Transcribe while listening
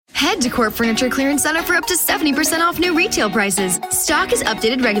Head to Court Furniture Clearance Center for up to 70% off new retail prices. Stock is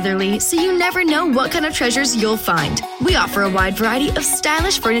updated regularly, so you never know what kind of treasures you'll find. We offer a wide variety of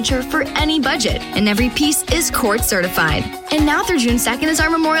stylish furniture for any budget, and every piece is Court certified. And now through June 2nd is our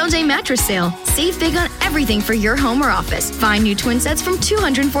Memorial Day mattress sale. Save big on everything for your home or office. Find new twin sets from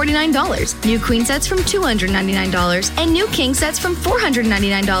 $249, new queen sets from $299, and new king sets from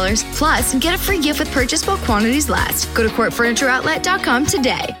 $499. Plus, get a free gift with purchase while quantities last. Go to courtfurnitureoutlet.com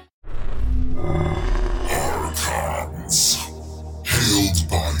today. Archons, hailed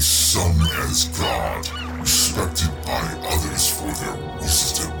by some as God, respected by others for their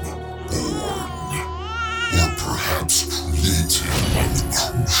wisdom, born, or perhaps created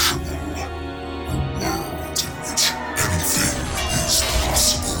uncrucible, a world in which anything is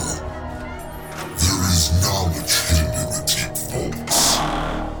possible. There is knowledge hidden in the deep vaults,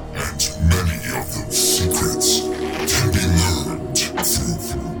 and many of those secrets can be learned through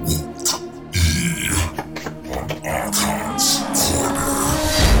on Archon's Corner.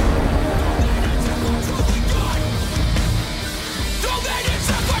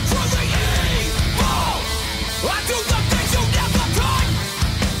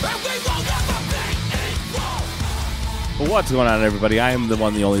 What's going on, everybody? I am the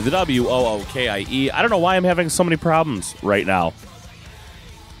one, the only, the WOOKIE. I don't know why I'm having so many problems right now.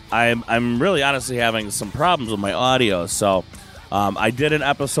 I'm really honestly having some problems with my audio, so I did an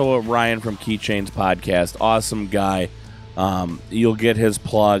episode with Ryan from Keychains Podcast. Awesome guy. You'll get his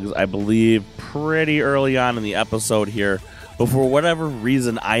plugs, I believe, pretty early on in the episode here. But for whatever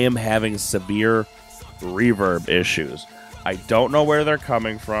reason, I am having severe reverb issues. I don't know where they're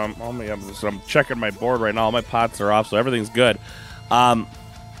coming from. Oh my God, I'm checking my board right now. All my pots are off, so everything's good.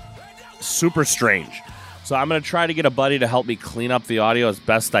 Super strange. So I'm going to try to get a buddy to help me clean up the audio as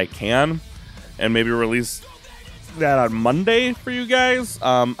best I can and maybe release that on Monday for you guys.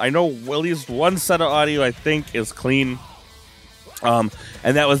 I know at least one set of audio I think is clean, and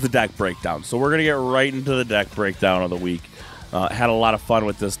that was the deck breakdown. So we're going to get right into the deck breakdown of the week. Had a lot of fun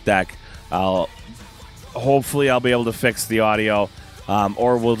with this deck. Hopefully I'll be able to fix the audio,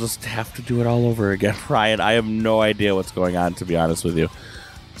 or we'll just have to do it all over again. Ryan, I have no idea what's going on, to be honest with you.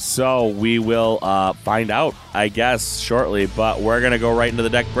 So we will find out, I guess, shortly. But we're going to go right into the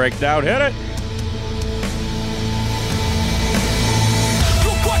deck breakdown. Hit it!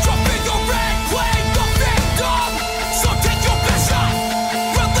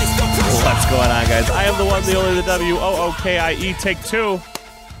 What's going on, guys? I am the one, the only, the WOOKIE. Take two,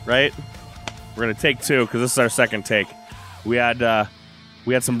 right? We're going to take two because this is our second take. We had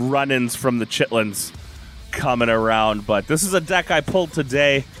some run-ins from the chitlins coming around, but this is a deck I pulled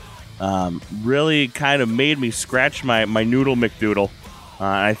today. Really kind of made me scratch my noodle McDoodle.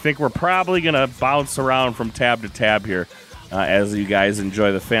 I think we're probably going to bounce around from tab to tab here as you guys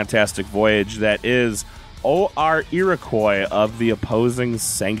enjoy the fantastic voyage that is O.R. Iroquois of the Opposing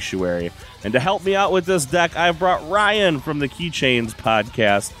Sanctuary. And to help me out with this deck, I've brought Ryan from the Keychains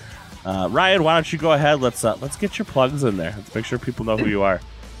Podcast. Ryan, why don't you go ahead? Let's get your plugs in there. Let's make sure people know who you are.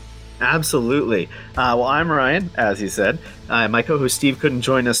 Absolutely. Well, I'm Ryan, as he said. My co-host Steve couldn't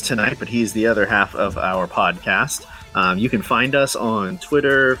join us tonight, but he's the other half of our podcast. You can find us on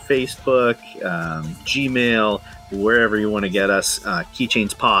Twitter, Facebook, Gmail, wherever you want to get us.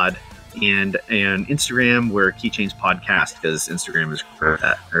 Keychains Pod, and Instagram, we're Keychains Podcast, because Instagram is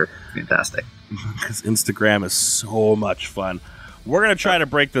fantastic. Because Instagram is so much fun. We're going to try to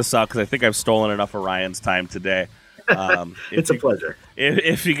break this up because I think I've stolen enough of Ryan's time today. It's a pleasure.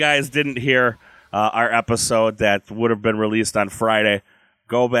 If you guys didn't hear our episode that would have been released on Friday,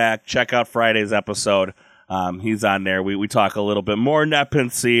 go back, check out Friday's episode. He's on there. We talk a little bit more Nep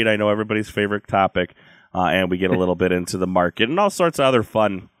and Seed. I know everybody's favorite topic. And we get a little bit into the market and all sorts of other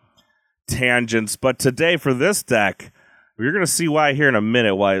fun tangents. But today for this deck, you're going to see why here in a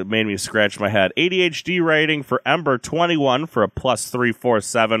minute, why it made me scratch my head. ADHD rating for Ember 21 for a plus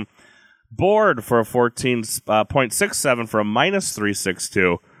 347. Board for a 14.67 for a minus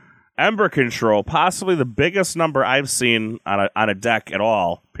 362. Ember control, possibly the biggest number I've seen on a deck at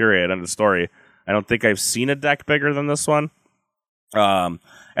all, period, end of story. I don't think I've seen a deck bigger than this one.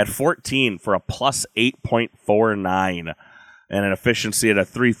 At 14 for a plus 8.49. And an efficiency at a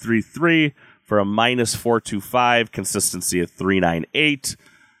 333 for a minus 425, consistency at 398.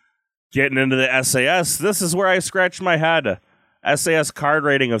 Getting into the SAS, this is where I scratch my head. SAS card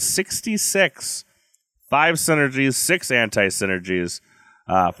rating of 66, 5 synergies, 6 anti-synergies,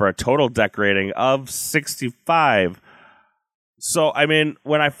 for a total deck rating of 65. So, I mean,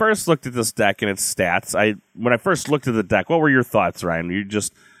 when I first looked at this deck and its stats, when I first looked at the deck, what were your thoughts, Ryan?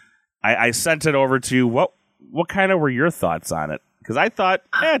 I sent it over to you. What kind of were your thoughts on it? Because I thought,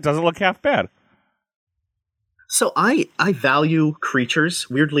 it doesn't look half bad. So I value creatures.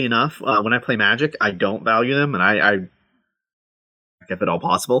 Weirdly enough, when I play Magic, I don't value them, and I if at all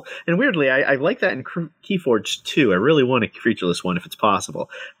possible. And weirdly, I like that in Keyforge too. I really want a creatureless one if it's possible.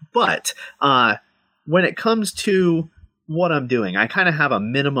 But when it comes to what I'm doing, I kind of have a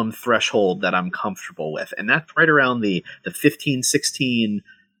minimum threshold that I'm comfortable with, and that's right around the 15, 16,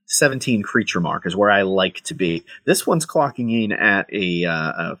 17 creature mark is where I like to be. This one's clocking in at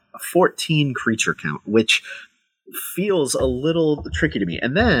a 14 creature count, which feels a little tricky to me.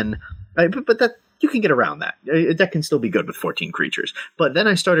 And then, but that you can get around that. That can still be good with 14 creatures. But then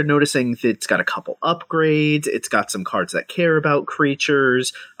I started noticing that it's got a couple upgrades. It's got some cards that care about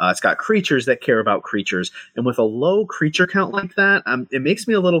creatures. It's got creatures that care about creatures. And with a low creature count like that, it makes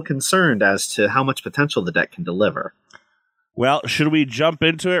me a little concerned as to how much potential the deck can deliver. Well, should we jump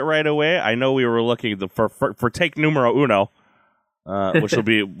into it right away? I know we were looking for take numero uno,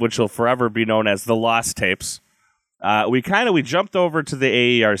 which will forever be known as the Lost Tapes. We jumped over to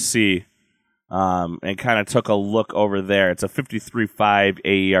the AERC and kind of took a look over there. It's a 53.5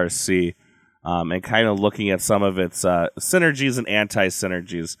 AERC, and kind of looking at some of its synergies and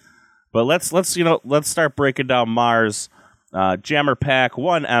anti-synergies. But let's start breaking down Mars. Jammer Pack,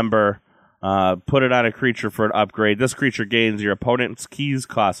 1 Ember. Put it on a creature for an upgrade. This creature gains your opponent's keys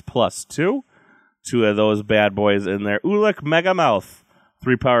cost +2. 2 of those bad boys in there. Ulik Megamouth,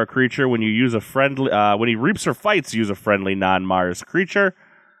 3-power creature. When you use a friendly, when he reaps or fights, use a friendly non-Mars creature.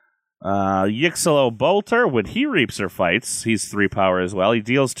 Yixelo Bolter, when he reaps or fights, he's 3 power as well. He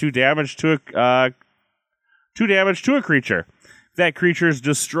deals 2 damage to a creature. If that creature is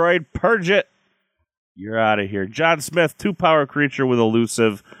destroyed, purge it. You're out of here. John Smith, 2-power creature with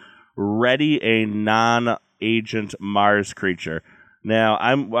elusive. Ready a non-agent Mars creature. Now,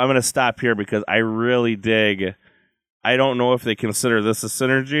 I'm going to stop here because I really dig. I don't know if they consider this a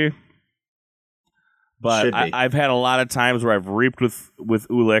synergy, but I've had a lot of times where I've reaped with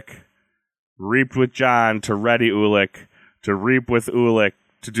Ulik, reaped with John to ready Ulik, to reap with Ulik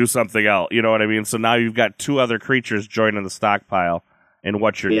to do something else. You know what I mean? So now you've got 2 other creatures joining the stockpile in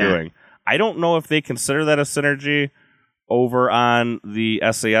what you're doing. I don't know if they consider that a synergy over on the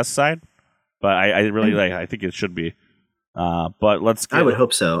SAS side, but I really I think it should be. But let's get... I would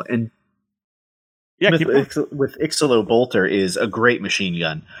hope so. And with Ixelo Bolter is a great machine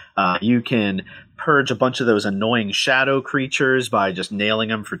gun. You can purge a bunch of those annoying shadow creatures by just nailing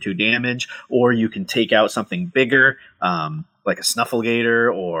them for 2 damage, or you can take out something bigger, like a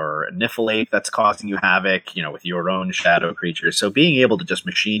Snufflegator or a Niflate that's causing you havoc, with your own shadow creatures. So being able to just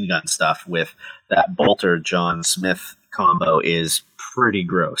machine gun stuff with that Bolter John Smith combo is pretty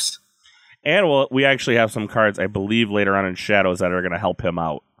gross. And we actually have some cards, I believe, later on in Shadows that are going to help him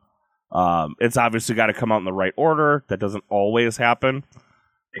out. It's obviously got to come out in the right order. That doesn't always happen.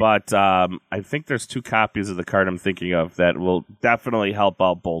 But I think there's 2 copies of the card I'm thinking of that will definitely help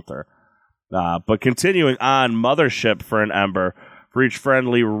out Bolter. But continuing on, Mothership for an Ember. For each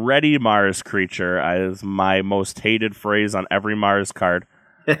friendly ready Mars creature, is my most hated phrase on every Mars card.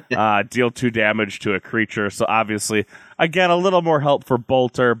 Deal 2 damage to a creature. So obviously, again, a little more help for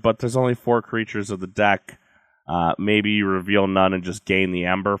Bolter, but there's only 4 creatures of the deck. Maybe you reveal none and just gain the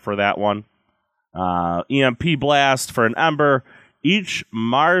Ember for that one. EMP Blast for an Ember. Each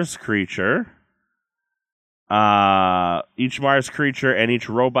Mars creature and each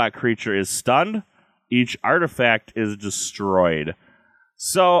robot creature is stunned. Each artifact is destroyed.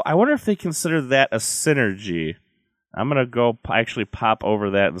 So I wonder if they consider that a synergy. I'm going to go actually pop over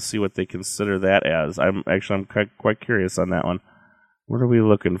that and see what they consider that as. I'm quite curious on that one. What are we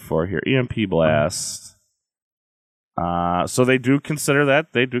looking for here? EMP Blast. So they do consider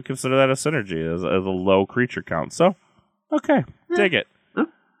that. They do consider that a synergy as a low creature count. So, okay, dig it.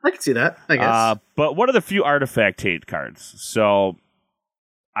 I can see that, I guess. But what are the few artifact hate cards? So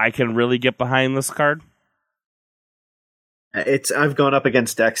I can really get behind this card. I've gone up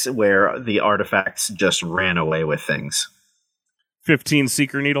against decks where the artifacts just ran away with things. 15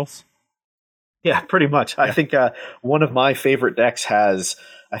 Seeker Needles? Yeah, pretty much. Yeah. I think one of my favorite decks has,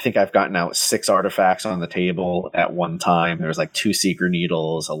 I think I've gotten out 6 artifacts on the table at one time. There's like 2 Seeker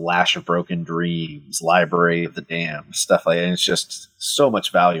Needles, a Lash of Broken Dreams, Library of the Damned, stuff like that. And it's just so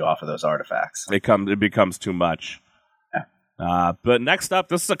much value off of those artifacts. It becomes too much. Yeah. But next up,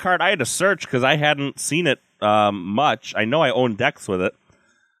 this is a card I had to search because I hadn't seen it much. I know I own decks with it.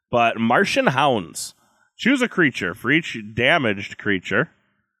 But Martian Hounds. Choose a creature. For each damaged creature,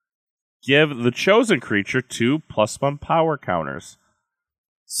 give the chosen creature 2 +1 power counters.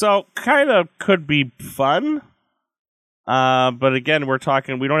 So, kind of could be fun. But again, we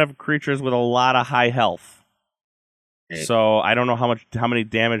don't have creatures with a lot of high health. So I don't know how many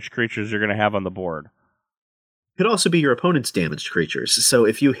damaged creatures you're going to have on the board. Could also be your opponent's damaged creatures. So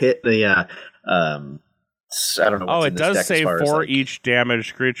if you hit the, I don't know. What's Oh, in it this does deck say as far as, for like, each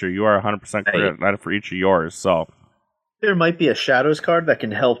damaged creature. You are 100% correct, not for each of yours. So there might be a Shadows card that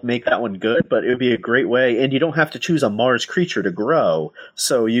can help make that one good, but it would be a great way. And you don't have to choose a Mars creature to grow.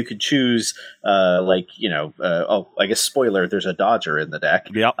 So you could choose, I guess spoiler, there's a Dodger in the deck.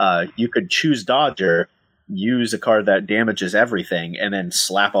 Yep. You could choose Dodger, use a card that damages everything, and then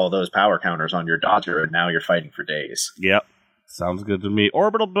slap all those power counters on your Dodger, and now you're fighting for days. Yep. Sounds good to me.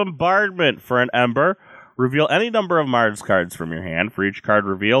 Orbital Bombardment for an Ember. Reveal any number of Mars cards from your hand. For each card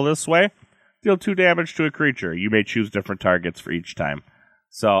reveal this way, deal 2 damage to a creature. You may choose different targets for each time.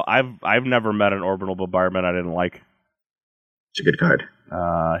 So I've never met an Orbital Bombardment I didn't like. It's a good card.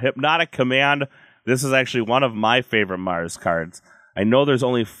 Hypnotic Command. This is actually one of my favorite Mars cards. I know there's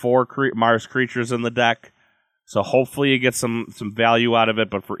only 4 Mars creatures in the deck, so hopefully you get some value out of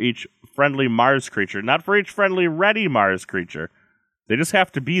it, but for each friendly Mars creature, not for each friendly ready Mars creature, they just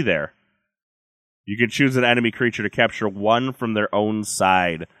have to be there. You can choose an enemy creature to capture 1 from their own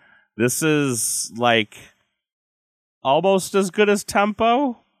side. This is, like, almost as good as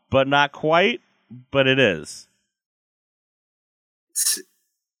Tempo, but not quite, but it is.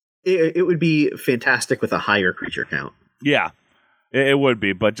 It would be fantastic with a higher creature count. Yeah, it would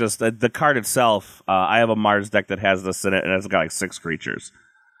be, but just the card itself, I have a Mars deck that has this in it, and it's got, like, 6 creatures.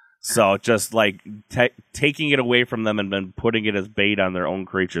 So just, like, taking it away from them and then putting it as bait on their own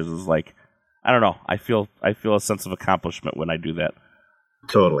creatures is, like, I don't know. I feel a sense of accomplishment when I do that.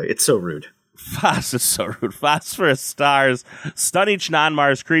 Totally. It's so rude. It's so rude. Phosphorus Stars. Stun each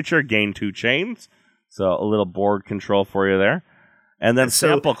non-Mars creature. Gain 2 chains. So a little board control for you there. And then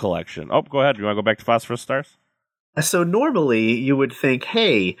Sample Collection. Oh, go ahead. You want to go back to Phosphorus Stars? So normally you would think,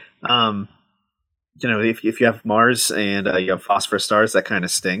 hey, if you have Mars and you have Phosphorus Stars, that kind of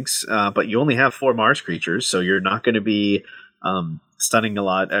stinks. But you only have 4 Mars creatures, so you're not going to be stunning a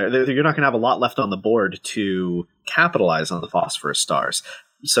lot. You're not going to have a lot left on the board to capitalize on the Phosphorus Stars.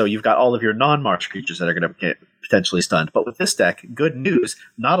 So you've got all of your non-Mars creatures that are going to get potentially stunned. But with this deck, good news,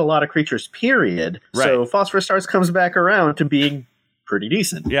 not a lot of creatures, period. Right. So Phosphorus Stars comes back around to being pretty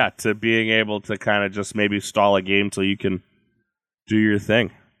decent. Yeah, to being able to kind of just maybe stall a game so you can do your thing.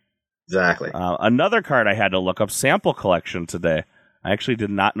 Exactly. Another card I had to look up, Sample Collection today. I actually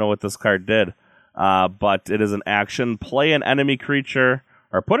did not know what this card did. But it is an action. Play an enemy creature,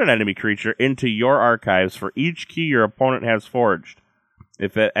 or put an enemy creature into your archives for each key your opponent has forged.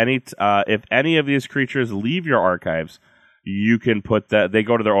 If any of these creatures leave your archives, you can put that. They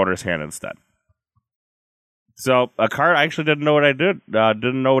go to their owner's hand instead. So a card I actually didn't know what I did.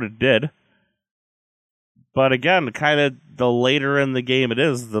 Didn't know what it did. But again, kind of the later in the game it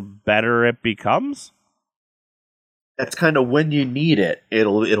is, the better it becomes. That's kind of when you need it,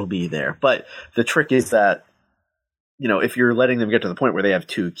 it'll be there. But the trick is that, if you're letting them get to the point where they have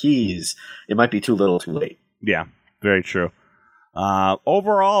 2 keys, it might be too little, too late. Yeah, very true.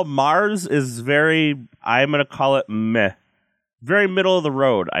 Overall, Mars is I'm going to call it meh. Very middle of the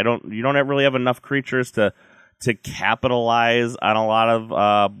road. You don't really have enough creatures to capitalize on a lot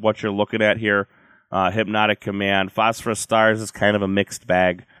of what you're looking at here. Hypnotic Command. Phosphorus Stars is kind of a mixed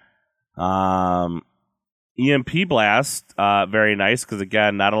bag. EMP Blast, very nice, because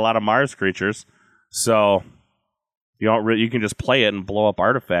again, not a lot of Mars creatures. So you can just play it and blow up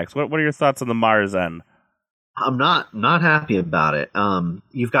artifacts. What are your thoughts on the Mars end? I'm not happy about it.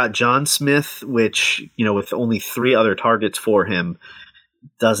 You've got John Smith, which, with only 3 other targets for him,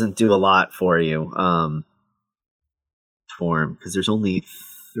 doesn't do a lot for you. For him, because there's only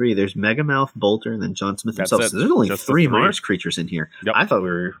 3. There's Megamouth, Bolter, and then John Smith himself. So there's only just 3 Mars creatures in here. Yep. I thought we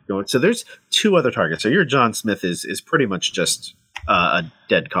were going. So there's 2 other targets. So your John Smith is pretty much just a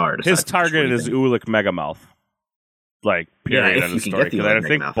dead card. His target is Ulik Megamouth. Like, period. Yeah, if you can get the I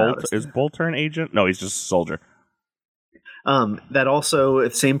think is Bolter an agent? No, he's just a soldier. That also,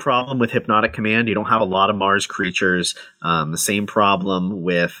 same problem with Hypnotic Command. You don't have a lot of Mars creatures. The same problem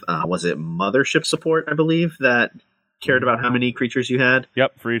with, was it Mothership Support, I believe, that cared about how many creatures you had?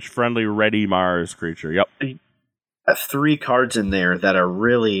 Yep, for each friendly ready Mars creature. Yep. 3 cards in there that are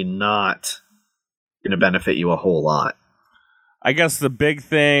really not going to benefit you a whole lot. I guess the big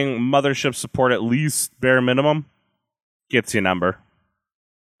thing, Mothership Support, at least bare minimum, gets you a number.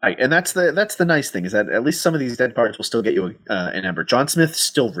 Right, and that's the nice thing, is that at least some of these dead cards will still get you an Ember. John Smith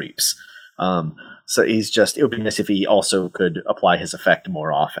still reaps. So it would be nice if he also could apply his effect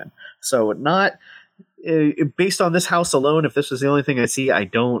more often. So based on this house alone, if this was the only thing I see, I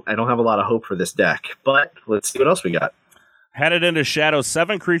don't have a lot of hope for this deck. But let's see what else we got. Headed into Shadow,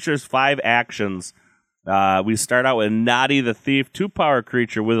 7 creatures, 5 actions. We start out with Naughty the Thief, 2-power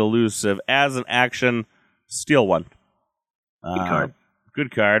creature with elusive. As an action, steal one. Good card.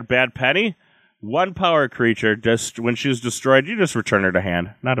 Good card. Bad Penny, 1-power creature. Just when she's destroyed, you just return her to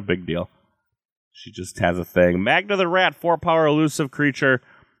hand. Not a big deal. She just has a thing. Magda the Rat, 4-power elusive creature.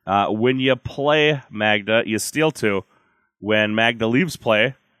 When you play Magda, you steal 2. When Magda leaves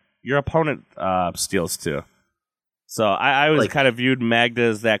play, your opponent steals 2. So I always kind of viewed Magda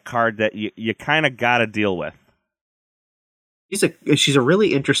as that card that you kind of got to deal with. She's a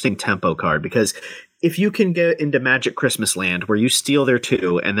really interesting tempo card, because if you can get into Magic Christmas Land where you steal their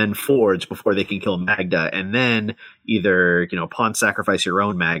 2 and then forge before they can kill Magda, and then either pawn sacrifice your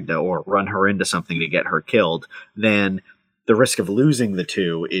own Magda or run her into something to get her killed, then the risk of losing the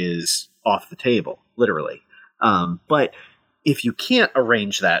 2 is off the table, literally. But if you can't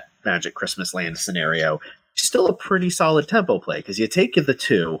arrange that Magic Christmas Land scenario, still a pretty solid tempo play, because you take the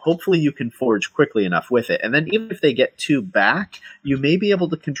 2, hopefully you can forge quickly enough with it, and then even if they get 2 back, you may be able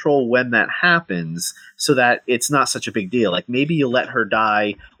to control when that happens so that it's not such a big deal. Like maybe you let her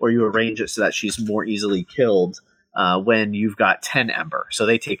die, or you arrange it so that she's more easily killed when you've got 10 Ember. So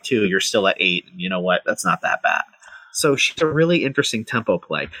they take 2, you're still at 8, and you know what? That's not that bad. So she's a really interesting tempo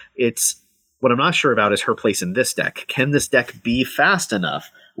play. What I'm not sure about is her place in this deck. Can this deck be fast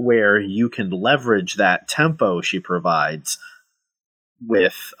enough where you can leverage that tempo she provides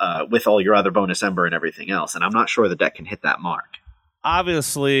with all your other bonus Ember and everything else? And I'm not sure the deck can hit that mark.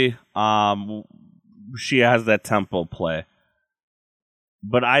 Obviously, she has that tempo play.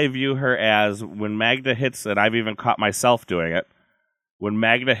 But I view her as when Magda hits, and I've even caught myself doing it, when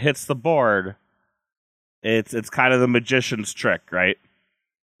Magda hits the board, it's kind of the magician's trick, right?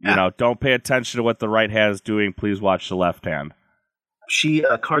 Yeah. Don't pay attention to what the right hand is doing. Please watch the left hand.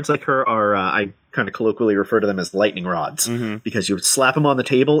 Cards like her are, I kind of colloquially refer to them as lightning rods, because you slap them on the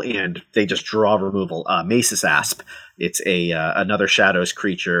table and they just draw removal. Mace's Asp, it's another Shadows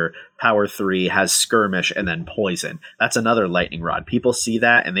creature, power 3, has skirmish and then poison. That's another lightning rod. People see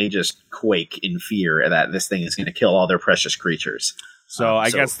that and they just quake in fear that this thing is going to kill all their precious creatures. So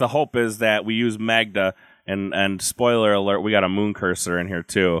I guess the hope is that we use Magda, and spoiler alert, we got a Moon Cursor in here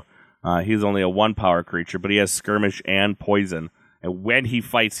too. He's only a 1-power creature, but he has skirmish and poison. And when he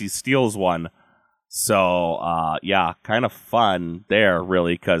fights, he steals 1. So, kind of fun there,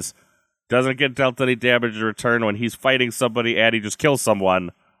 really, because doesn't get dealt any damage in return when he's fighting somebody and he just kills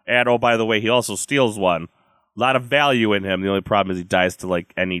someone. And, oh, by the way, he also steals 1. A lot of value in him. The only problem is he dies to,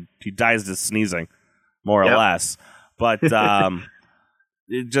 he dies to sneezing, more or less. But,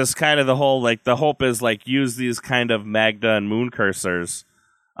 it just kind of the whole, the hope is, use these kind of Magda and Moon Cursors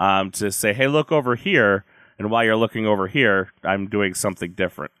to say, hey, look over here. And while you're looking over here, I'm doing something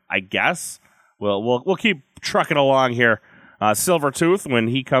different, I guess. We'll keep trucking along here. Silvertooth, when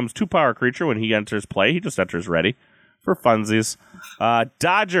he comes 2-power creature, when he enters play, he just enters ready for funsies.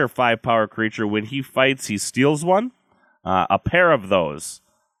 Dodger, 5-power creature, when he fights, he steals 1. A pair of those.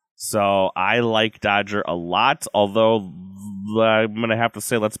 So I like Dodger a lot, although I'm going to have to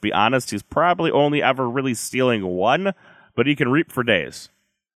say, let's be honest, he's probably only ever really stealing 1, but he can reap for days.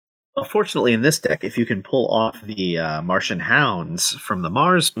 Well, fortunately, in this deck, if you can pull off the Martian Hounds from the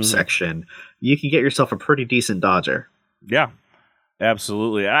Mars section, you can get yourself a pretty decent Dodger. Yeah,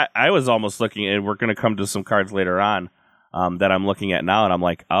 absolutely. I was almost looking, and we're going to come to some cards later on that I'm looking at now, and I'm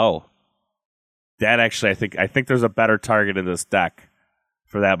like, oh, that actually, I think there's a better target in this deck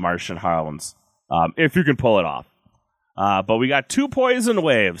for that Martian Hounds, if you can pull it off. But we got 2 poison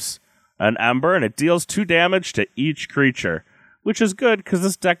waves, an Ember, and it deals 2 damage to each creature, which is good because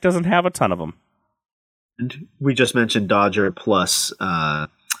this deck doesn't have a ton of them. And we just mentioned Dodger plus the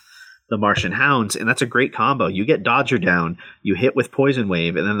Martian Hounds, and that's a great combo. You get Dodger down, you hit with Poison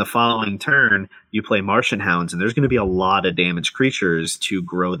Wave, and then the following turn, you play Martian Hounds, and there's going to be a lot of damaged creatures to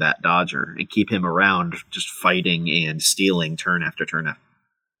grow that Dodger and keep him around just fighting and stealing turn after turn after.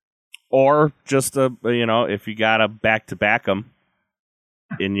 Or just, if you got to back-to-back them,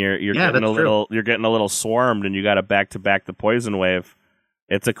 and you're getting a little swarmed, and you got to back-to-back the Poison Wave,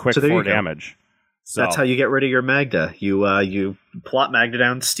 it's a quick 4 damage. So that's how you get rid of your Magda. You plot Magda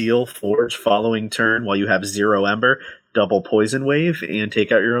down, steal, forge, following turn while you have 0 Ember, double Poison Wave, and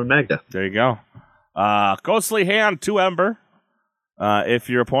take out your own Magda. There you go. Ghostly Hand, 2 Ember. If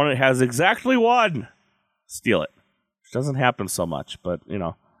your opponent has exactly 1, steal it. Which doesn't happen so much, but,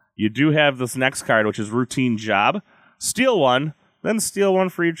 you do have this next card, which is Routine Job. Steal 1, then steal 1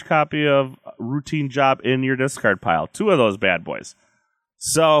 for each copy of Routine Job in your discard pile. 2 of those bad boys.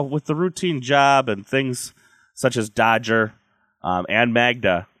 So, with the Routine Job and things such as Dodger and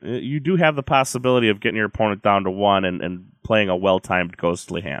Magda, you do have the possibility of getting your opponent down to 1 and playing a well-timed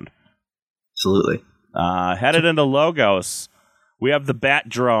Ghostly Hand. Absolutely. Headed into Logos, we have the Bat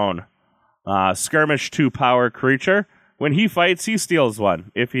Drone, skirmish 2 power creature. When he fights, he steals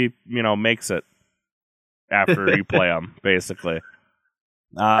one if he makes it after you play him, basically.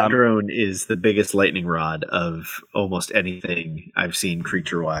 Drone is the biggest lightning rod of almost anything I've seen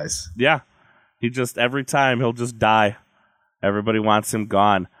creature-wise. Yeah. He just, every time, he'll just die. Everybody wants him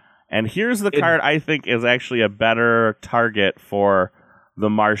gone. And here's the card I think is actually a better target for the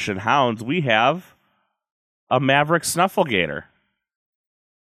Martian Hounds. We have a Maverick Snufflegator.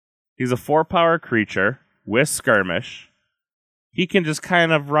 He's a 4-power creature with skirmish. He can just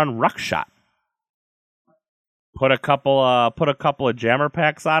kind of run Ruckshot. Put a couple of jammer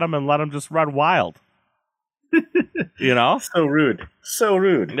packs on him and let him just run wild. So rude. So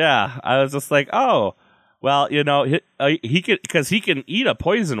rude. Yeah, I was just like, oh, well, he can eat a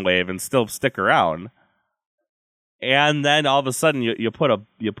poison wave and still stick around. And then all of a sudden you put a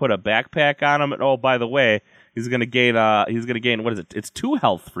backpack on him, and oh, by the way, he's gonna gain what is it? It's 2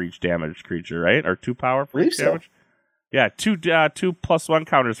 health for each damaged creature, right? Or 2 power for each damage. Yeah, 2 +1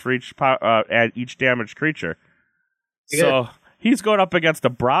 counters for each at each damaged creature. So he's going up against a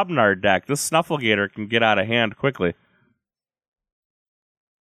Brobnar deck. This Snufflegator can get out of hand quickly.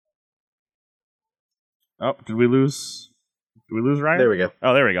 Oh, did we lose Ryan? There we go.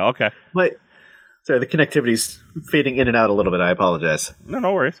 Oh, there we go. Okay. Sorry, the connectivity's fading in and out a little bit. I apologize.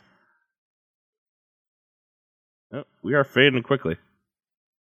 No worries. Oh, we are fading quickly.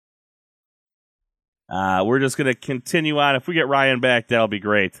 We're just going to continue on. If we get Ryan back, that'll be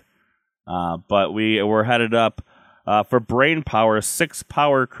great. But we're headed up for Brain Power,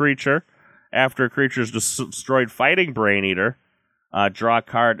 6-power creature. After a creature is destroyed fighting Brain Eater, draw a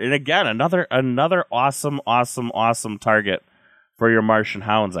card. And again, another awesome target for your Martian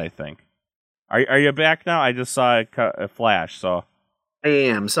Hounds, I think. Are you back now? I just saw a flash, so... I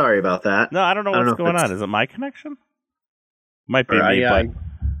am. Sorry about that. No, I don't know what's going on. Is it my connection? Might be me, but...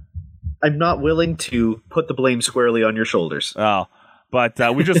 I'm not willing to put the blame squarely on your shoulders. Oh, but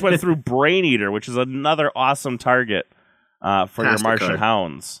we just went through Brain Eater, which is another awesome target for your Martian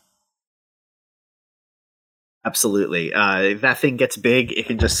Hounds. Absolutely. If that thing gets big, it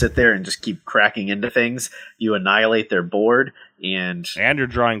can just sit there and just keep cracking into things. You annihilate their board, and you're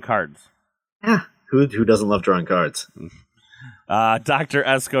drawing cards. Yeah, who doesn't love drawing cards? Dr.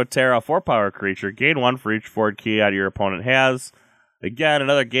 Escotera, 4-power creature. Gain 1 for each forward key out your opponent has. Again,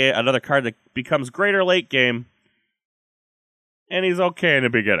 another card that becomes greater late game. And he's okay in the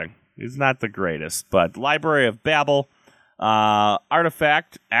beginning. He's not the greatest. But Library of Babel,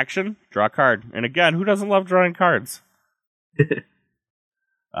 artifact, action, draw a card. And again, who doesn't love drawing cards?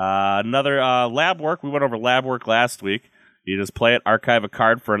 Another lab work. We went over lab work last week. You just play it, archive a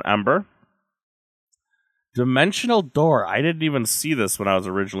card for an Ember. Dimensional Door. I didn't even see this when I was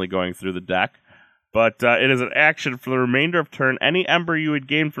originally going through the deck. But it is an action for the remainder of turn. Any Ember you would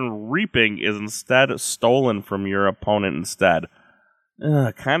gain from reaping is instead stolen from your opponent instead.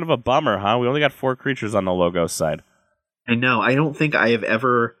 Kind of a bummer, huh? We only got 4 creatures on the logo side. I know. I don't think I have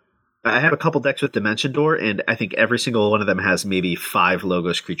ever... I have a couple decks with Dimension Door, and I think every single one of them has maybe 5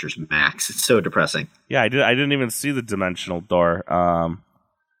 Logos creatures max. It's so depressing. Yeah, I didn't even see the Dimensional Door.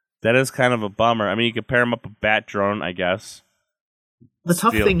 That is kind of a bummer. I mean, you could pair them up with Bat Drone, I guess. The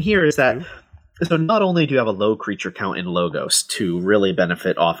tough thing here is that... So not only do you have a low creature count in Logos to really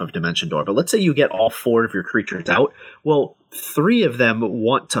benefit off of Dimension Door, but let's say you get all 4 of your creatures out. Well, 3 of them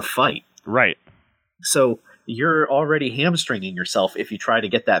want to fight. Right. So you're already hamstringing yourself if you try to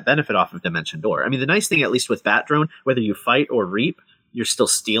get that benefit off of Dimension Door. I mean, the nice thing, at least with Bat Drone, whether you fight or reap, you're still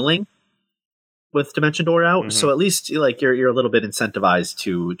stealing with Dimension Door out. Mm-hmm. So at least you're a little bit incentivized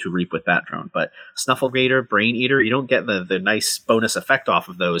to reap with Bat Drone. But Snufflegator, Brain Eater, you don't get the nice bonus effect off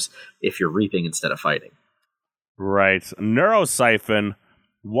of those if you're reaping instead of fighting. Right. Neurosiphon,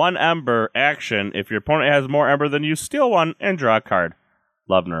 1 Ember, action. If your opponent has more Ember than you, steal 1 and draw a card.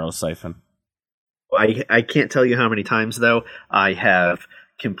 Love Neurosiphon. I can't tell you how many times, though, I have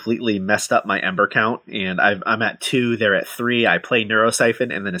completely messed up my Ember count, and I'm at 2, they're at 3. I play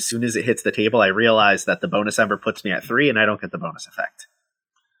Neurosiphon, and then as soon as it hits the table, I realize that the bonus Ember puts me at 3, and I don't get the bonus effect.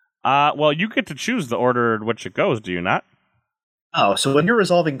 Well, you get to choose the order in which it goes, do you not? Oh, so when you're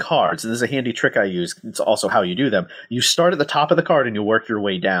resolving cards, and this is a handy trick I use, it's also how you do them, you start at the top of the card and you work your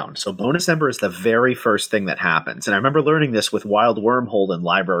way down. So bonus Ember is the very first thing that happens. And I remember learning this with Wild Wormhole and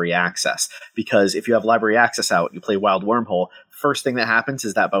Library Access, because if you have Library Access out, you play Wild Wormhole, first thing that happens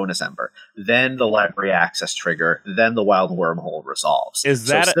is that bonus Ember. Then the Library Access trigger, then the Wild Wormhole resolves. Is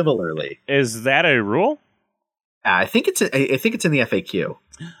that similarly? Is that a rule? I think it's in the FAQ.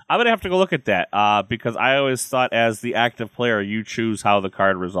 I'm going to have to go look at that because I always thought as the active player, you choose how the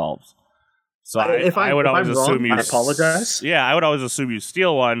card resolves. So I would always assume you. I apologize. Yeah, I would always assume you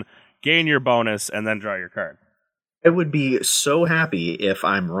steal one, gain your bonus, and then draw your card. I would be so happy if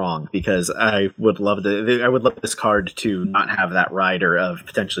I'm wrong, because I would love this card to not have that rider of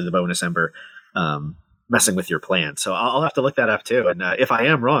potentially the bonus ember messing with your plan. So I'll have to look that up too. And if I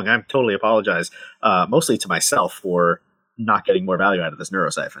am wrong, I'm totally apologize, mostly to myself for not getting more value out of this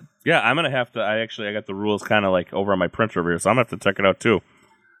Neurosiphon. Yeah, I'm gonna have to. I got the rules kind of like over on my printer over here, so I'm gonna have to check it out too.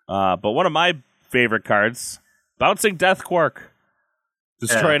 But one of my favorite cards, Bouncing Death Quark.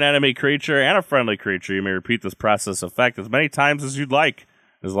 Destroy an enemy creature and a friendly creature. You may repeat this process effect as many times as you'd like,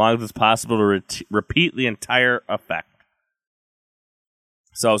 as long as it's possible to repeat the entire effect.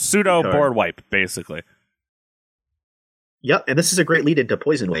 So pseudo board wipe, basically. Yep, and this is a great lead into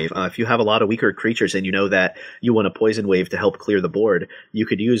Poison Wave. If you have a lot of weaker creatures and you know that you want a Poison Wave to help clear the board, you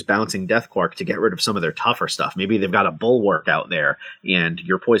could use Bouncing Death Quark to get rid of some of their tougher stuff. Maybe they've got a Bulwark out there, and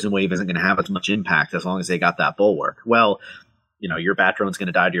your Poison Wave isn't going to have as much impact as long as they got that Bulwark. Well, your Batdrone's going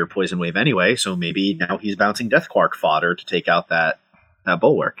to die to your Poison Wave anyway, so maybe now he's Bouncing Death Quark fodder to take out that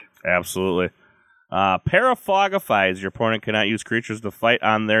Bulwark. Absolutely. Parafogify. Your opponent cannot use creatures to fight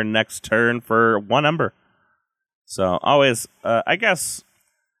on their next turn for 1 ember. So always, I guess,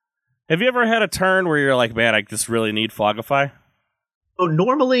 have you ever had a turn where you're like, man, I just really need Fogify? Oh,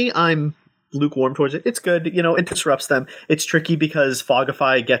 normally I'm lukewarm towards it. It's good. It disrupts them. It's tricky because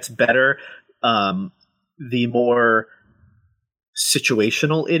Fogify gets better the more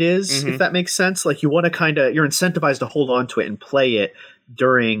situational it is, if that makes sense. Like, you want to you're incentivized to hold on to it and play it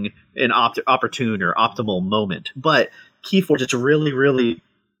during an opportune or optimal moment. But Keyforge, it's really, really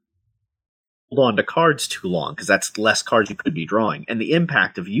hold on to cards too long, because that's less cards you could be drawing. And the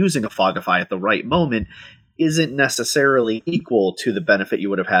impact of using a Fogify at the right moment isn't necessarily equal to the benefit you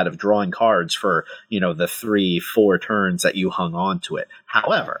would have had of drawing cards for, the 3-4 turns that you hung on to it.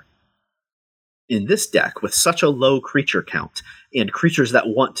 However, in this deck, with such a low creature count, and creatures that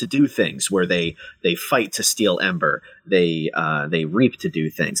want to do things where they fight to steal Ember, they reap to do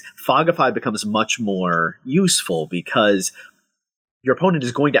things, Fogify becomes much more useful because your opponent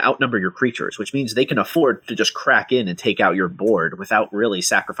is going to outnumber your creatures, which means they can afford to just crack in and take out your board without really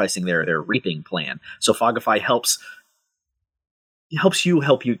sacrificing their reaping plan. So Fogify helps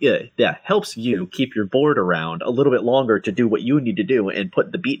you keep your board around a little bit longer to do what you need to do and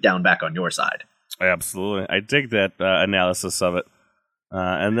put the beat down back on your side. Absolutely. I dig that analysis of it.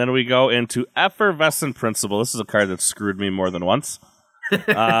 And then we go into Effervescent Principle. This is a card that screwed me more than once.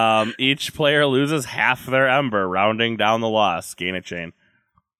 Each player loses half their Ember, rounding down the loss. Gain a chain.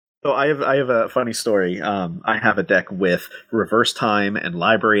 So I have a funny story. I have a deck with Reverse Time and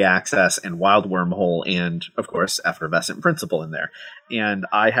Library Access and Wild Wormhole and, of course, Effervescent Principle in there. And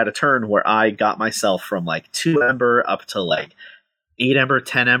I had a turn where I got myself from 2 Ember up to 8 Ember,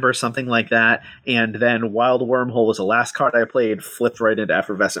 10 Ember, something like that. And then Wild Wormhole was the last card I played, flipped right into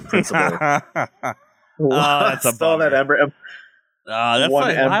Effervescent Principle. That's a bummer. That Ember. That's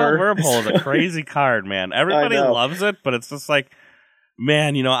Wild Wormhole is a crazy card, man. Everybody loves it, but it's just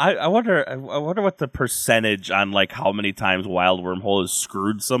man, I wonder what the percentage on how many times Wild Wormhole has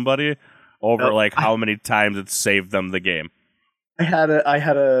screwed somebody over how many times it's saved them the game. I had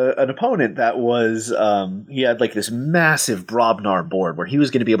an opponent that was he had this massive Brobnar board where he was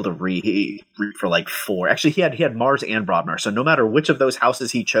going to be able to reap for 4. Actually, he had Mars and Brobnar, so no matter which of those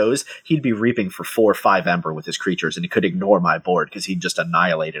houses he chose, he'd be reaping for 4 or 5 Ember with his creatures, and he could ignore my board because he just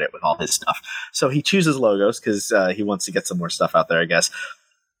annihilated it with all his stuff. So he chooses Logos because he wants to get some more stuff out there, I guess.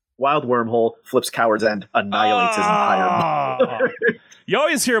 Wild Wormhole flips Coward's End, annihilates his entire board. You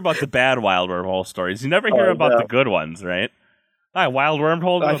always hear about the bad Wild Wormhole stories. You never hear about the good ones, right? I Wild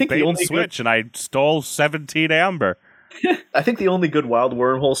Wormhole with a bait and switch, and I stole 17 Amber. I think the only good Wild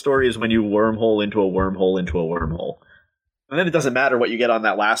Wormhole story is when you wormhole into a wormhole into a wormhole. And then it doesn't matter what you get on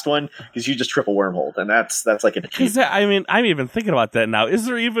that last one, because you just triple wormhole, and that's an achievement. I'm even thinking about that now. Is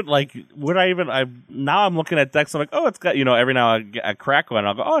there even, now I'm looking at decks, I'm like, oh, it's got, every now and I crack one,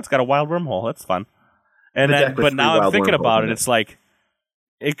 I'll go, oh, it's got a Wild Wormhole, that's fun. And then, but now I'm thinking about it, it's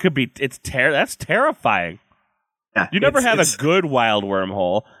it could be, that's terrifying. Yeah, you never have a good Wild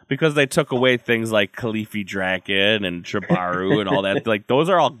Wormhole because they took away things like Khalifi Draken and Trabaru and all that. Those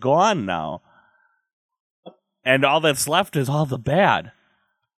are all gone now. And all that's left is all the bad.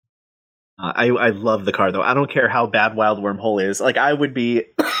 I love the card, though. I don't care how bad Wild Wormhole is. I would be...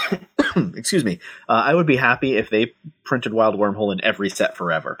 excuse me. I would be happy if they printed Wild Wormhole in every set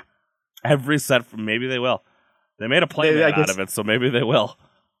forever. Every set? Maybe they will. They made a playmat out of it, so maybe they will.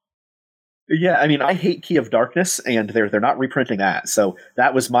 Yeah, I mean, I hate Key of Darkness, and they're not reprinting that. So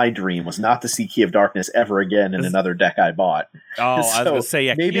that was my dream, was not to see Key of Darkness ever again in another deck I bought. Oh, I was going to say,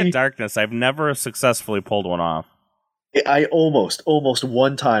 yeah, maybe, Key of Darkness, I've never successfully pulled one off. I almost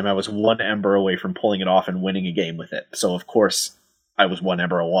one time I was one Ember away from pulling it off and winning a game with it. So, of course, I was one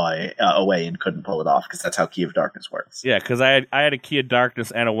Ember away and couldn't pull it off, because that's how Key of Darkness works. Yeah, because I had a Key of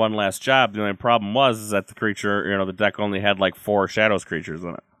Darkness and a One Last Job. The only problem was that the creature, the deck only had like 4 Shadows creatures in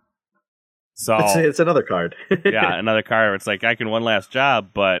it. So it's another card. Yeah, another card where it's like, I can One Last Job,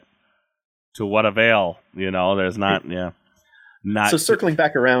 but to what avail? There's not, not. So circling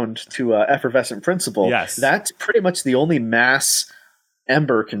back around to Effervescent Principle, yes, that's pretty much the only mass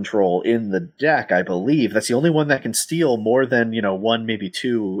Ember control in the deck, I believe. That's the only one that can steal more than 1, maybe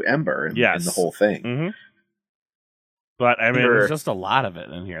 2 Ember in the whole thing. Mm-hmm. But I mean, there's just a lot of it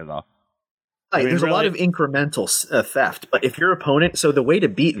in here, though. There's a lot of incremental theft, but if your opponent, so the way to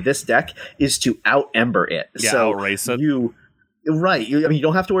beat this deck is to out-Ember it. Yeah, so outrace it. You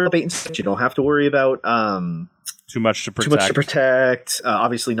don't have to worry about bait and switch. You don't have to worry about too much to protect.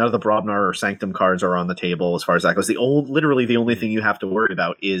 Obviously, none of the Brobnar or Sanctum cards are on the table as far as that goes. Literally, the only thing you have to worry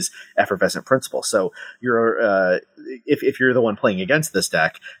about is Effervescent Principle. So you're if you're the one playing against this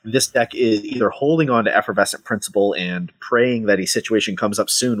deck is either holding on to Effervescent Principle and praying that a situation comes up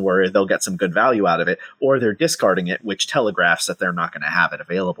soon where they'll get some good value out of it, or they're discarding it, which telegraphs that they're not going to have it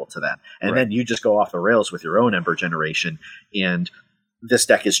available to them. And then you just go off the rails with your own Ember generation. And this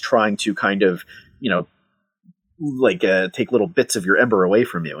deck is trying to kind of, take little bits of your Ember away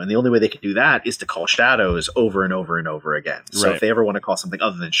from you. And the only way they can do that is to call Shadows over and over and over again. So if they ever want to call something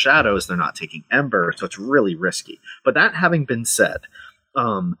other than Shadows, they're not taking Ember, so it's really risky. But that having been said,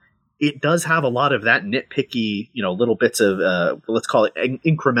 it does have a lot of that nitpicky, little bits of, let's call it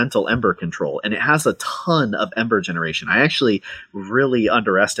incremental Ember control. And it has a ton of Ember generation. I actually really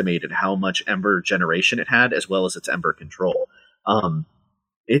underestimated how much Ember generation it had, as well as its Ember control.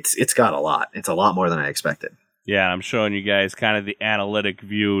 It's got a lot. It's a lot more than I expected. Yeah, I'm showing you guys kind of the analytic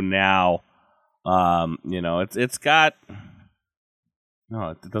view now. It's got... No,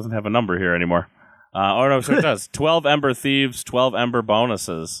 it doesn't have a number here anymore. So it does. 12 Ember Thieves, 12 Ember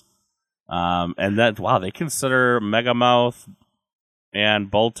bonuses. And that, wow, they consider Megamouth and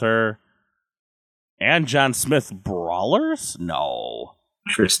Bolter and John Smith brawlers? No.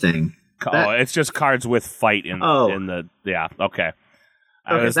 Interesting. It's just cards with fight in the... Yeah, okay.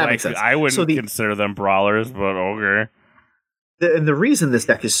 I was like, I wouldn't consider them brawlers, but okay. The reason this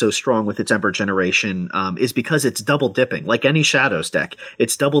deck is so strong with its Ember generation is because it's double dipping. Like any Shadows deck,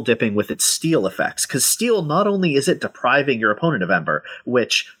 it's double dipping with its steal effects. Because steal, not only is it depriving your opponent of Ember,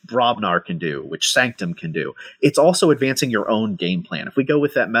 which Brobnar can do, which Sanctum can do, it's also advancing your own game plan. If we go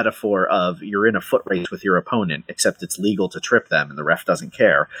with that metaphor of you're in a foot race with your opponent, except it's legal to trip them and the ref doesn't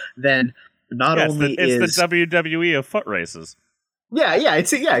care, then it's the WWE of foot races. Yeah,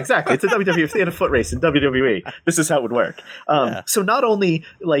 exactly. It's a WWE and a foot race in WWE. This is how it would work. So not only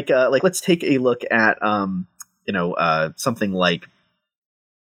let's take a look at something like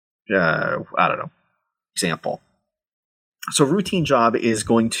I don't know, example. So routine job is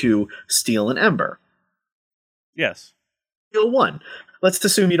going to steal an Ember. Yes. Steal 1. Let's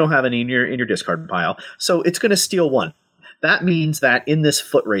assume you don't have any in your discard pile. So it's going to steal 1. That means that in this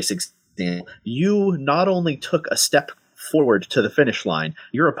foot race example, you not only took a step forward to the finish line,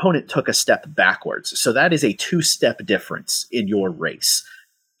 your opponent took a step backwards. So that is a 2-step difference in your race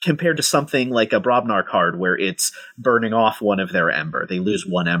compared to something like a Brobnar card where it's burning off one of their Ember. They lose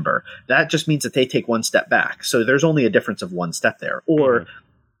 1 Ember. That just means that they take 1 step back. So there's only a difference of 1 step there. Or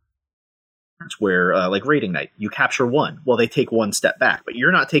where like Raiding Knight, you capture 1. Well, they take 1 step back, but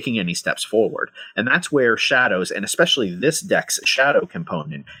you're not taking any steps forward. And that's where Shadows, and especially this deck's Shadow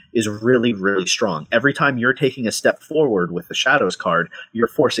component, is really, really strong. Every time you're taking a step forward with the Shadows card, you're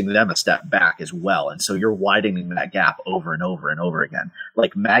forcing them a step back as well. And so you're widening that gap over and over and over again.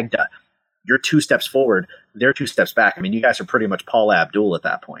 Like Magda, you're 2 steps forward, they're 2 steps back. I mean, you guys are pretty much Paul Abdul at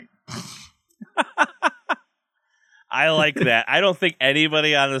that point. I like that. I don't think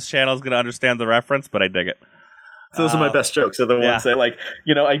anybody on this channel is going to understand the reference, but I dig it. Those are my best jokes. Are the ones that,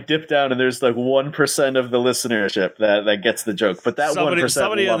 I dip down and there's 1% of the listenership that gets the joke. But that 1%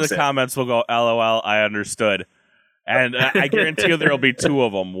 somebody in the comments will go, LOL, I understood. And I guarantee you there will be 2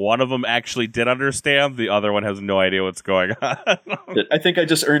 of them. One of them actually did understand. The other one has no idea what's going on. I think I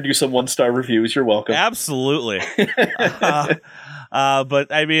just earned you some 1-star reviews. You're welcome. Absolutely.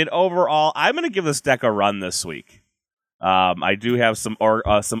 But, I mean, overall, I'm going to give this deck a run this week. I do have some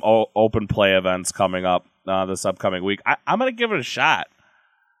open play events coming up this upcoming week. I'm going to give it a shot.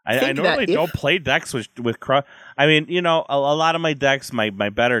 I normally don't play decks with I mean, you know, a lot of my decks, my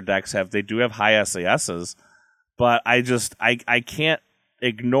better decks they do have high SASs, but I can't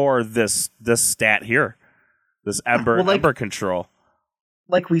ignore this stat here, this Ember control.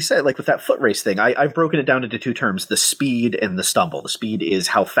 Like we said, like with that foot race thing, I've broken it down into two terms: the speed and the stumble. The speed is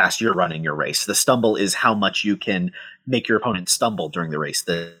how fast you're running your race. The stumble is how much you can make your opponent stumble during the race.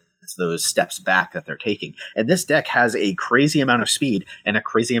 It's those steps back that they're taking. And this deck has a crazy amount of speed and a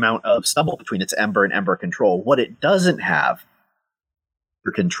crazy amount of stumble between its Ember and Ember control. What it doesn't have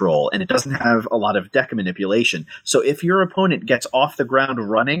control, and it doesn't have a lot of deck manipulation. So if your opponent gets off the ground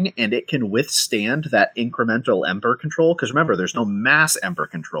running and it can withstand that incremental Ember control, because remember, there's no mass Ember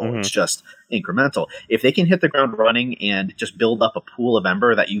control, it's just incremental. If they can hit the ground running and just build up a pool of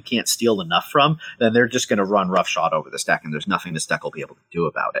Ember that you can't steal enough from, then they're just going to run roughshod over this deck, and there's nothing this deck will be able to do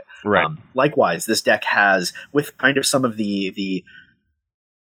about it. Right. Likewise, this deck has, with kind of some of the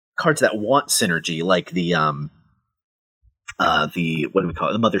cards that want synergy, like the what do we call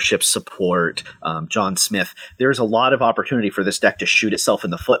it? The Mothership support, John Smith. There's a lot of opportunity for this deck to shoot itself in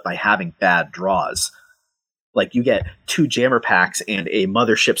the foot by having bad draws. Like you get 2 Jammer packs and a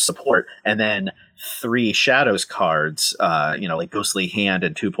Mothership support, and then 3 Shadows cards, like Ghostly Hand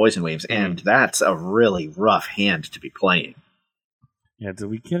and 2 Poison Waves, and that's a really rough hand to be playing. Yeah, did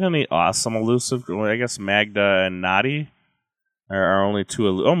we get any awesome elusive? Well, I guess Magda and Nadi are only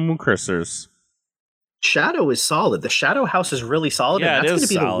 2. Moon Cursors. Shadow is solid. The Shadow House is really solid, and that's going to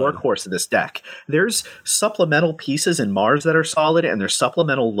be solid. The workhorse of this deck. There's supplemental pieces in Mars that are solid, and there's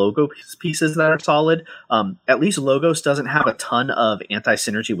supplemental Logo pieces that are solid. At least Logos doesn't have a ton of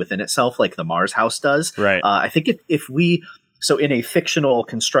anti-synergy within itself like the Mars House does. Right. I think if we... So in a fictional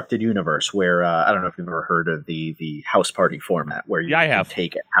constructed universe where, I don't know if you've ever heard of the house party format where you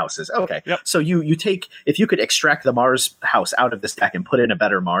take houses. Okay. Yep. So you take... If you could extract the Mars House out of this deck and put in a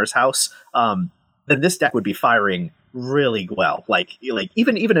better Mars House... then this deck would be firing really well. Like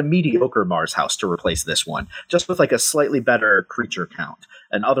even a mediocre Mars House to replace this one, just with like a slightly better creature count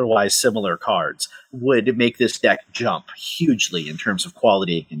and otherwise similar cards, would make this deck jump hugely in terms of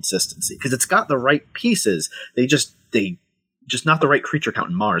quality and consistency. Because it's got the right pieces. They just not the right creature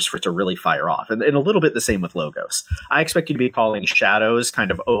count in Mars for it to really fire off. And a little bit the same with Logos. I expect you to be calling Shadows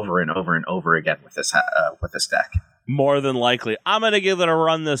kind of over and over and over again with this deck. More than likely. I'm going to give it a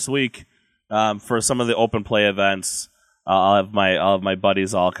run this week. For some of the open play events, I'll have my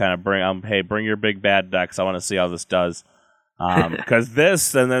buddies all kind of bring your big bad decks. I want to see how this does. Because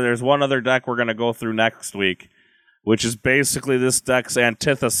this, and then there's one other deck we're going to go through next week, which is basically this deck's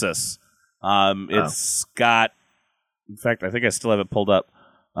antithesis. It's got, in fact, I think I still have it pulled up.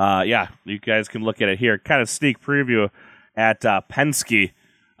 You guys can look at it here. Kind of sneak preview at Penske.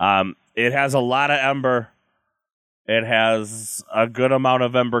 It has a lot of Ember. It has a good amount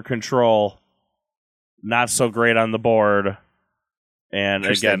of Ember control. Not so great on the board. And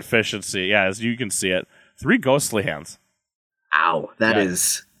again, efficiency. Yeah, as you can see it. 3 Ghostly Hands. Ow. That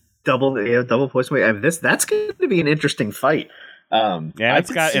is double poison weight. I mean, that's going to be an interesting fight.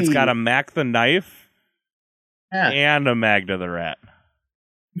 It's got a Mac the Knife and a Magda the Rat.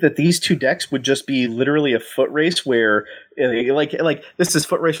 That these 2 decks would just be literally a foot race where, like this is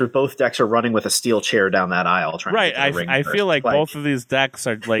foot race where both decks are running with a steel chair down that aisle trying to get the ring I feel like both of these decks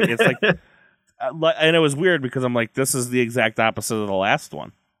are like, it's like, and it was weird because I'm like, this is the exact opposite of the last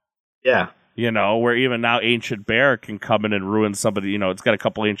one. Yeah. Where even now Ancient Bear can come in and ruin somebody, it's got a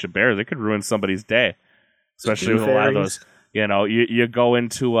couple Ancient Bears. It could ruin somebody's day. Especially with a lot of those, you go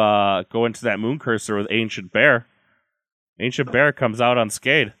into that Moon Cursor with Ancient Bear. Ancient Bear comes out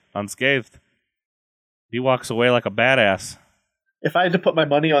unscathed. He walks away like a badass. If I had to put my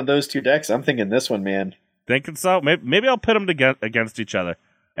money on those 2 decks, I'm thinking this one, man. Thinking so? Maybe I'll pit them against each other,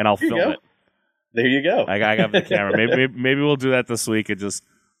 and I'll film it. There you go. I got the camera. Maybe we'll do that this week and just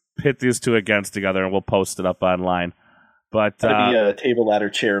pit these 2 against together, and we'll post it up online. But that'd be a table ladder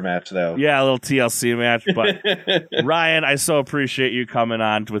chair match, though. Yeah, a little TLC match. But Ryan, I so appreciate you coming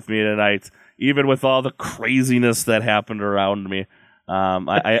on with me tonight. Even with all the craziness that happened around me,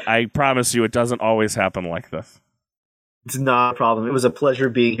 I promise you it doesn't always happen like this. It's not a problem. It was a pleasure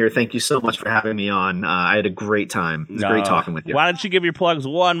being here. Thank you so much for having me on. I had a great time. It was great talking with you. Why don't you give your plugs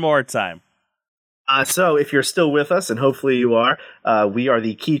one more time? So if you're still with us, and hopefully you are, we are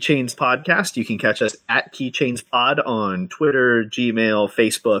the Keychains Podcast. You can catch us at Keychains Pod on Twitter, Gmail,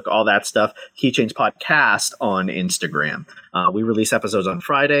 Facebook, all that stuff. Keychains Podcast on Instagram. We release episodes on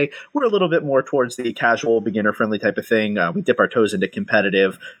Friday. We're a little bit more towards the casual, beginner-friendly type of thing. We dip our toes into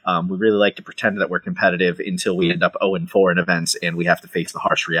competitive. We really like to pretend that we're competitive until we end up 0-4 in events, and we have to face the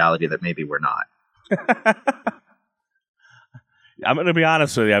harsh reality that maybe we're not. I'm going to be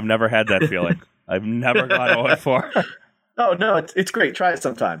honest with you. I've never had that feeling. I've never gone 0-4. Oh, no, it's great. Try it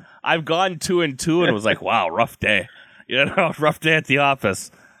sometime. I've gone 2-2 and was like, wow, rough day. Rough day at the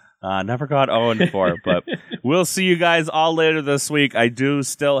office. Never got 0-4, but we'll see you guys all later this week. I do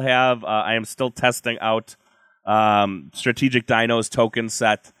still have, I am still testing out Strategic Dinos token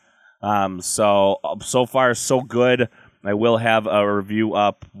set. So far, so good. I will have a review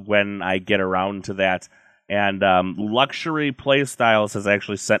up when I get around to that. And Luxury Playstyles has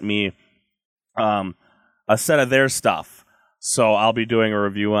actually sent me a set of their stuff. So I'll be doing a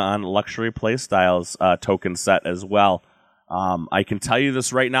review on Luxury Playstyles token set as well. I can tell you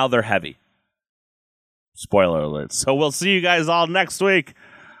this right now, they're heavy. Spoiler alert. So we'll see you guys all next week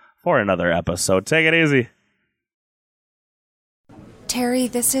for another episode. Take it easy. Terry,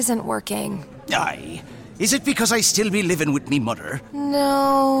 this isn't working. Aye. Is it because I still be living with me mother?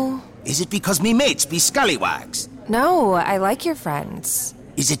 No. Is it because me mates be scallywags? No, I like your friends.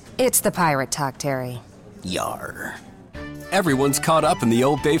 Is it... It's the pirate talk, Terry. Yar. Everyone's caught up in the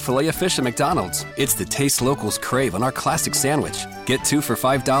Old Bay Filet-O-Fish at McDonald's. It's the taste locals crave on our classic sandwich. Get 2 for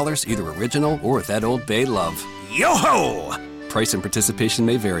 $5, either original or with that Old Bay love. Yo-ho! Price and participation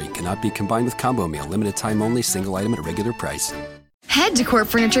may vary. Cannot be combined with combo meal. Limited time only. Single item at a regular price. Head to Court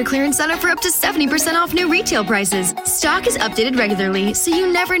Furniture Clearance Center for up to 70% off new retail prices. Stock is updated regularly, so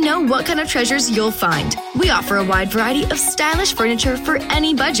you never know what kind of treasures you'll find. We offer a wide variety of stylish furniture for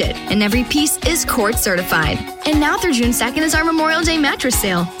any budget, and every piece is Court certified. And now through June 2nd is our Memorial Day mattress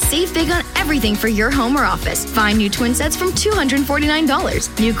sale. Save big on everything for your home or office. Find new twin sets from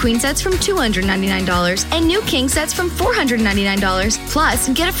 $249, new queen sets from $299, and new king sets from $499. Plus,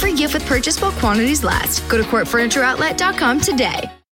 get a free gift with purchase while quantities last. Go to CourtFurnitureOutlet.com today.